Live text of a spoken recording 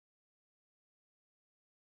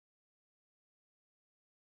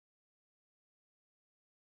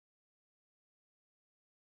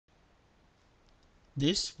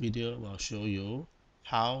This video will show you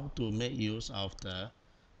how to make use of the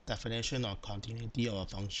definition of continuity of a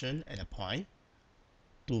function at a point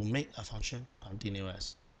to make a function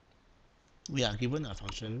continuous. We are given a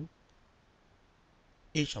function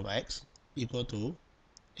h of x equal to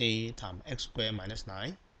a times x squared minus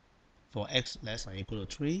 9 for x less than or equal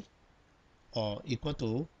to 3, or equal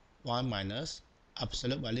to 1 minus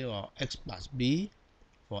absolute value of x plus b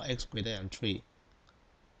for x greater than 3.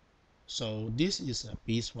 So this is a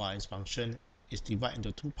piecewise function. Is divided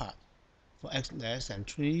into two parts, for x less than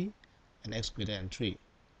 3 and x greater than 3.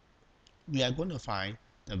 We are going to find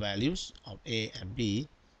the values of a and b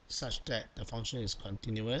such that the function is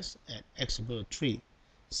continuous at x equal to 3,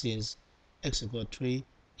 since x equal to 3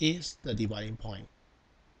 is the dividing point.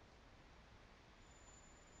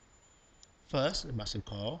 First, we must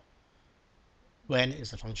recall when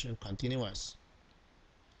is a function continuous.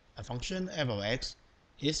 A function f of x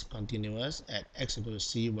is continuous at x equal to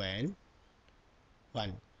c when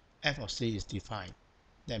 1. F of c is defined.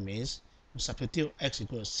 That means you substitute x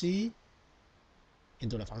equal to c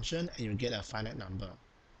into the function and you get a finite number.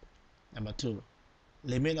 Number 2.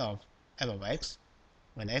 Limit of f of x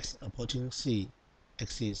when x approaching c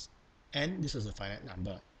exists, and this is a finite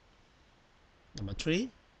number. Number 3.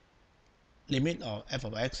 Limit of f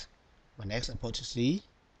of x when x approaches c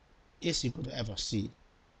is equal to f of c.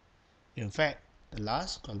 In fact, the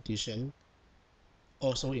last condition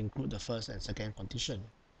also includes the first and second condition.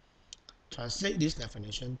 Translate this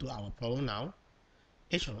definition to our problem now.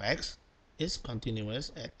 H of x is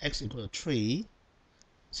continuous at x equal to 3,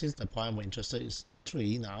 since the point we're interested is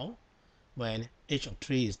 3 now, when h of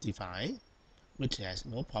 3 is defined, which has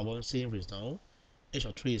no problem seeing result. H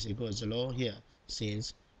of 3 is equal to 0 here,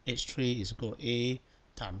 since h3 is equal to a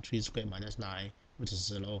times 3 squared minus 9, which is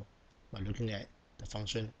 0, by looking at the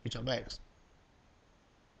function h of x.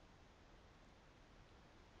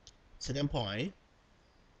 Second point,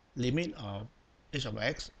 limit of h of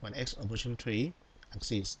x when x approaching 3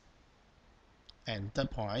 exists. And third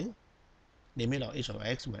point, limit of h of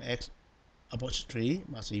x when x approaches 3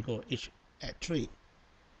 must equal to h at 3.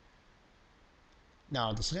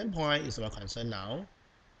 Now the second point is our concern now.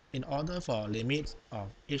 In order for limit of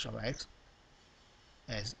h of x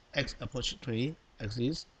as x approaches 3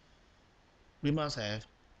 exists, we must have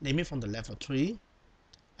limit from the left of 3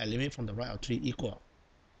 and limit from the right of 3 equal,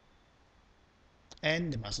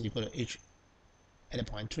 and they must equal to h at the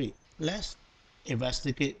point 3. Let's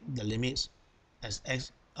investigate the limits as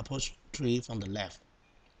x approaches 3 from the left.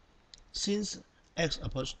 Since x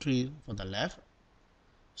approaches 3 from the left,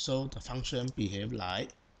 so the function behaves like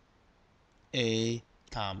a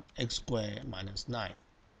times x squared minus 9.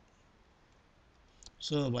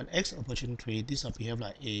 So when x approaching 3, this will behave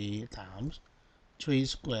like a times 3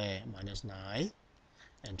 squared minus 9,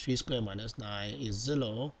 and 3 squared minus 9 is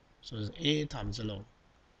 0, so it's a times 0,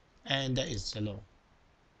 and that is 0.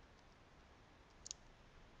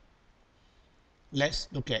 Let's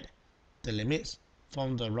look at the limits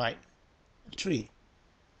from the right of 3.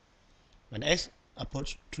 When x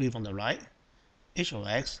approaches 3 from the right, h of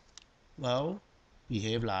x will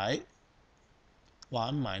behave like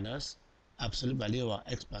 1 minus absolute value of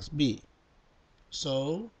x plus b.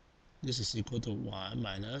 So this is equal to 1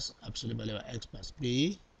 minus absolute value of x plus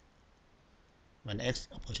b. When x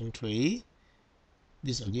approaching 3,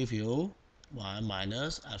 this will give you 1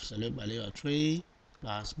 minus absolute value of 3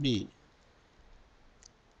 plus b.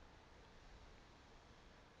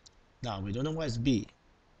 Now we don't know what is b,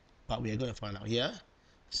 but we are going to find out here,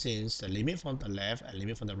 since the limit from the left and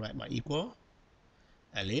limit from the right are equal.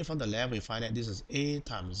 And limit from the left, we find that this is a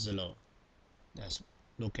times 0. Let's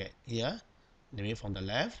look at here. Limit from the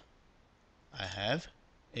left, I have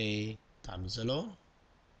a times 0,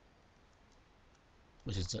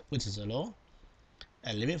 which is 0.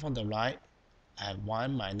 And limit from the right, I have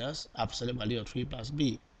 1 minus absolute value of 3 plus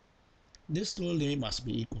b. These two limits must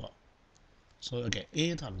be equal. So again,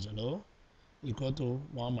 a times 0 equal to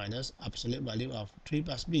 1 minus absolute value of 3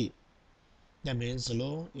 plus b. That means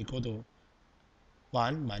 0 equal to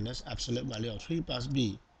 1 minus absolute value of 3 plus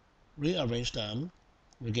b. Rearrange them,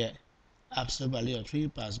 we get absolute value of 3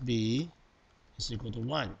 plus b is equal to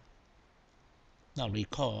 1. Now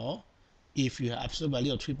recall, if you have absolute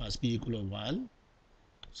value of 3 plus b equal to 1,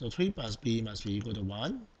 so 3 plus b must be equal to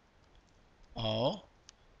 1, or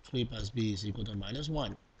 3 plus b is equal to minus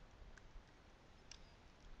 1.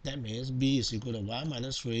 That means b is equal to 1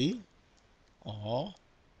 minus 3, or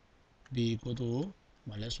b equal to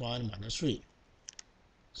minus 1 minus 3.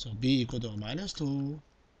 So b equal to minus 2,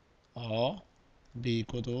 or b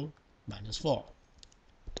equal to minus 4.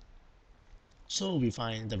 So we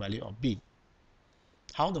find the value of b.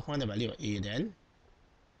 How to find the value of a then?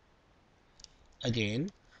 Again,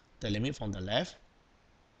 the limit from the left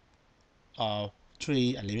of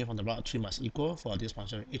 3 and limit from the right of 3 must equal for this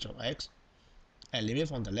function h of x. And limit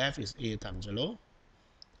from the left is a times 0,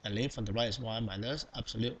 and limit from the right is 1 minus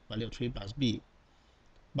absolute value of 3 plus b.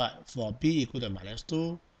 But for b equal to minus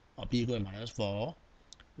 2 or b equal to minus 4,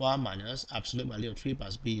 1 minus absolute value of 3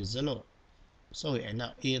 plus b is 0. So we end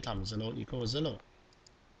up a times 0 equals 0.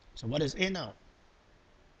 So what is a now?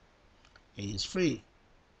 A is free.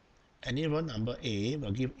 Any real number a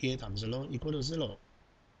will give a times 0 equal to 0.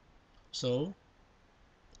 So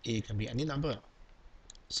a can be any number.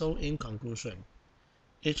 So in conclusion,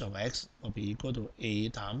 h of x will be equal to a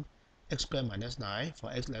times x squared minus 9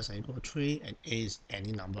 for x less than or equal to 3, and a is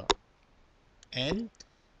any number. N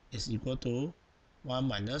is equal to 1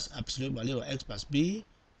 minus absolute value of x plus b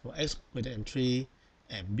for x greater than 3,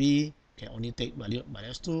 and b can only take value of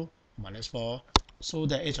minus 2 or minus 4, so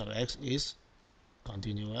that h of x is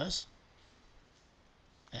continuous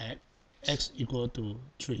at x equal to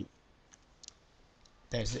 3.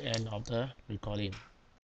 That's the end of the recording.